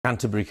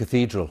Canterbury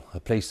Cathedral, a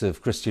place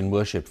of Christian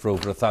worship for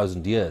over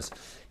 1,000 years,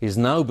 is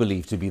now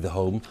believed to be the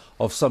home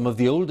of some of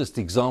the oldest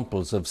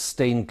examples of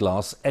stained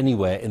glass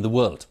anywhere in the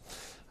world.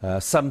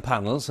 Some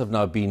panels have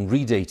now been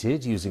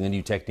redated using a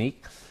new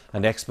technique,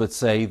 and experts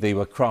say they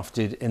were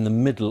crafted in the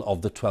middle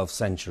of the 12th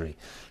century.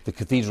 The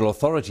cathedral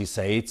authorities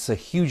say it's a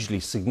hugely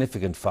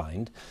significant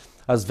find,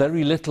 as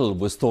very little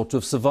was thought to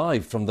have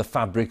survived from the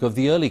fabric of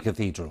the early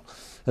cathedral,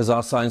 as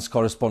our science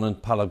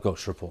correspondent Palab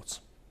Ghosh reports.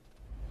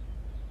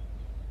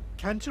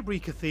 Canterbury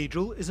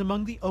Cathedral is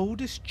among the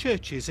oldest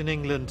churches in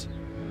England.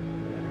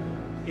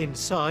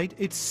 Inside,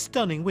 its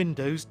stunning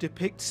windows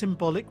depict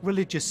symbolic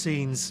religious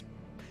scenes.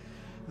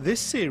 This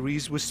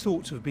series was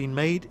thought to have been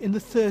made in the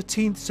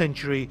 13th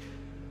century,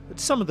 but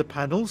some of the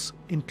panels,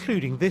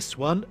 including this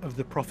one of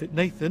the prophet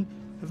Nathan,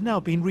 have now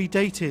been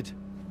redated.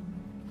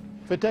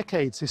 For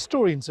decades,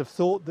 historians have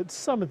thought that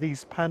some of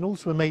these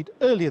panels were made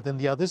earlier than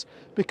the others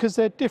because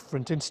they're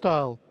different in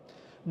style.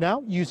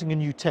 Now, using a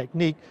new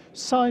technique,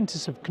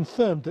 scientists have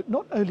confirmed that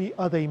not only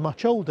are they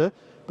much older,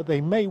 but they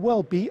may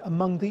well be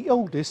among the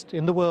oldest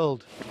in the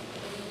world.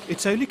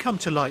 It's only come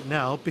to light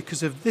now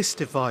because of this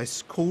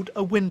device called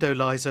a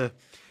windowlizer.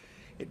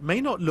 It may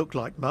not look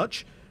like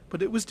much,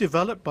 but it was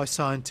developed by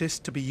scientists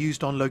to be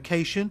used on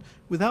location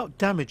without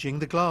damaging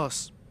the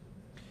glass.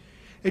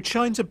 It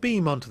shines a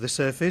beam onto the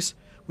surface,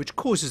 which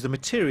causes the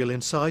material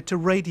inside to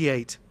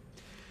radiate.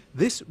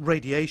 This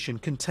radiation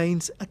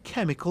contains a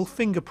chemical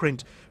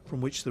fingerprint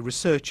from which the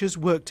researchers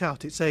worked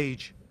out its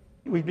age.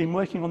 We've been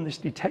working on this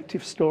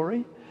detective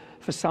story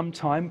for some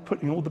time,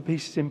 putting all the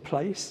pieces in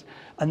place,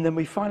 and then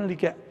we finally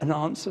get an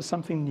answer,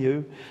 something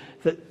new,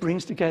 that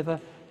brings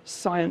together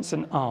science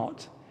and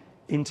art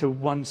into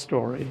one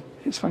story.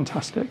 It's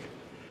fantastic.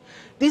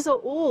 These are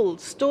all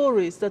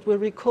stories that were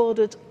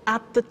recorded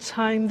at the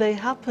time they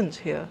happened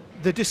here.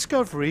 The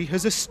discovery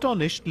has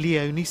astonished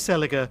Leonie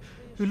Seliger,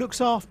 who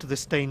looks after the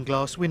stained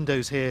glass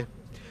windows here.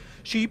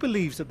 She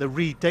believes that the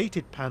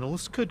redated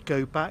panels could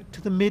go back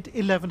to the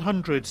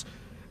mid-1100s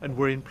and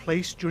were in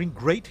place during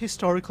great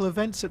historical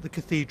events at the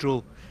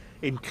cathedral,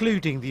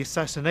 including the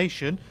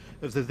assassination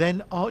of the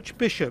then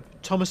Archbishop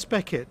Thomas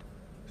Becket,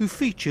 who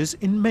features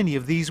in many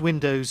of these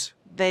windows.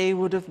 They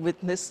would have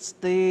witnessed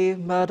the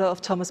murder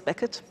of Thomas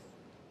Becket.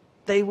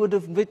 They would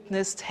have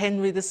witnessed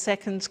Henry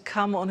II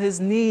come on his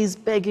knees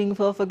begging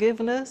for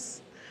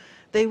forgiveness.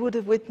 They would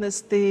have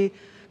witnessed the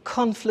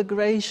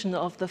conflagration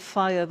of the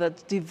fire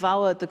that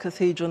devoured the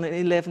cathedral in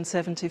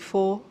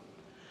 1174.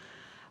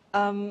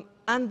 And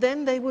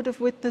then they would have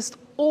witnessed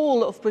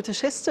all of British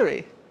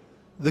history.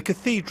 The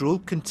cathedral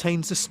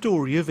contains a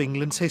story of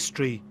England's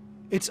history,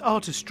 its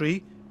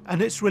artistry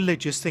and its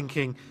religious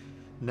thinking.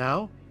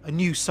 Now, a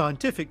new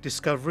scientific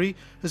discovery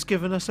has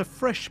given us a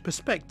fresh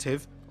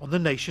perspective on the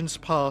nation's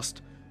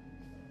past.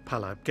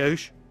 Palab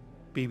Ghosh,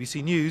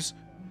 BBC News,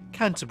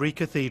 Canterbury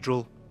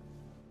Cathedral.